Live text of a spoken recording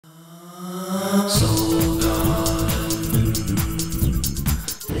Soul Garden.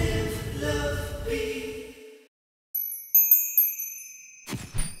 Live, love, be.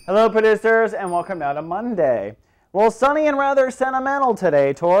 Hello producers and welcome out to Monday. Well, sunny and rather sentimental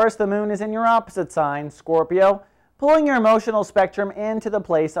today, Taurus. The moon is in your opposite sign, Scorpio, pulling your emotional spectrum into the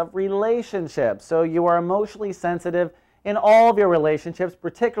place of relationships. So you are emotionally sensitive in all of your relationships,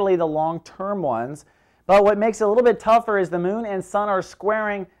 particularly the long-term ones. But what makes it a little bit tougher is the moon and sun are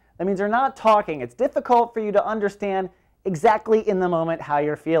squaring. That means they're not talking. It's difficult for you to understand exactly in the moment how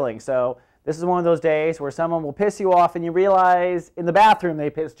you're feeling. So this is one of those days where someone will piss you off and you realize in the bathroom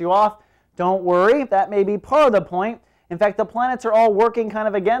they pissed you off. Don't worry, that may be part of the point. In fact, the planets are all working kind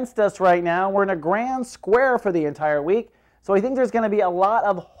of against us right now. We're in a grand square for the entire week. So I think there's going to be a lot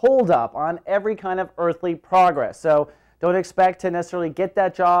of holdup on every kind of earthly progress. So don't expect to necessarily get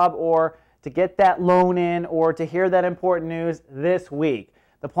that job or to get that loan in or to hear that important news this week.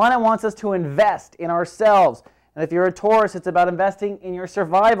 The planet wants us to invest in ourselves. And if you're a Taurus, it's about investing in your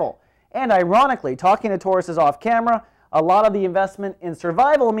survival. And ironically, talking to Tauruses off camera, a lot of the investment in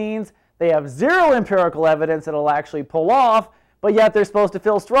survival means they have zero empirical evidence it'll actually pull off, but yet they're supposed to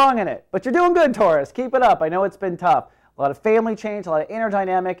feel strong in it. But you're doing good, Taurus. Keep it up. I know it's been tough. A lot of family change, a lot of inner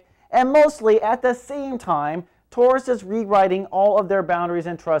dynamic, and mostly at the same time, Taurus is rewriting all of their boundaries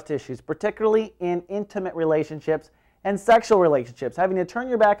and trust issues, particularly in intimate relationships and sexual relationships, having to turn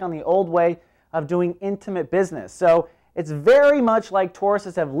your back on the old way of doing intimate business. So it's very much like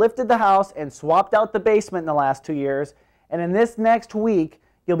Tauruses have lifted the house and swapped out the basement in the last 2 years, and in this next week,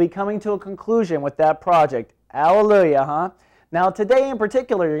 you'll be coming to a conclusion with that project. Hallelujah, huh? Now today in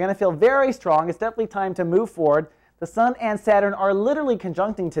particular, you're going to feel very strong. It's definitely time to move forward. The Sun and Saturn are literally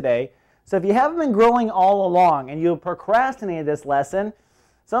conjuncting today. So if you haven't been growing all along and you procrastinated this lesson,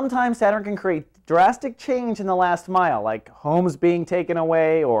 sometimes Saturn can create drastic change in the last mile, like homes being taken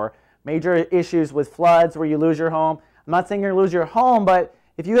away or major issues with floods where you lose your home. I'm not saying you're going to lose your home, but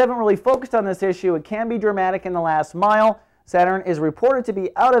if you haven't really focused on this issue, it can be dramatic in the last mile. Saturn is reported to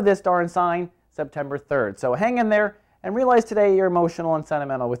be out of this darn sign September 3rd. So hang in there and realize today you're emotional and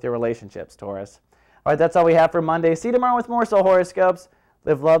sentimental with your relationships, Taurus. All right, that's all we have for Monday. See you tomorrow with more soul horoscopes.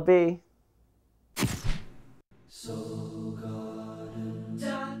 Live, love, be.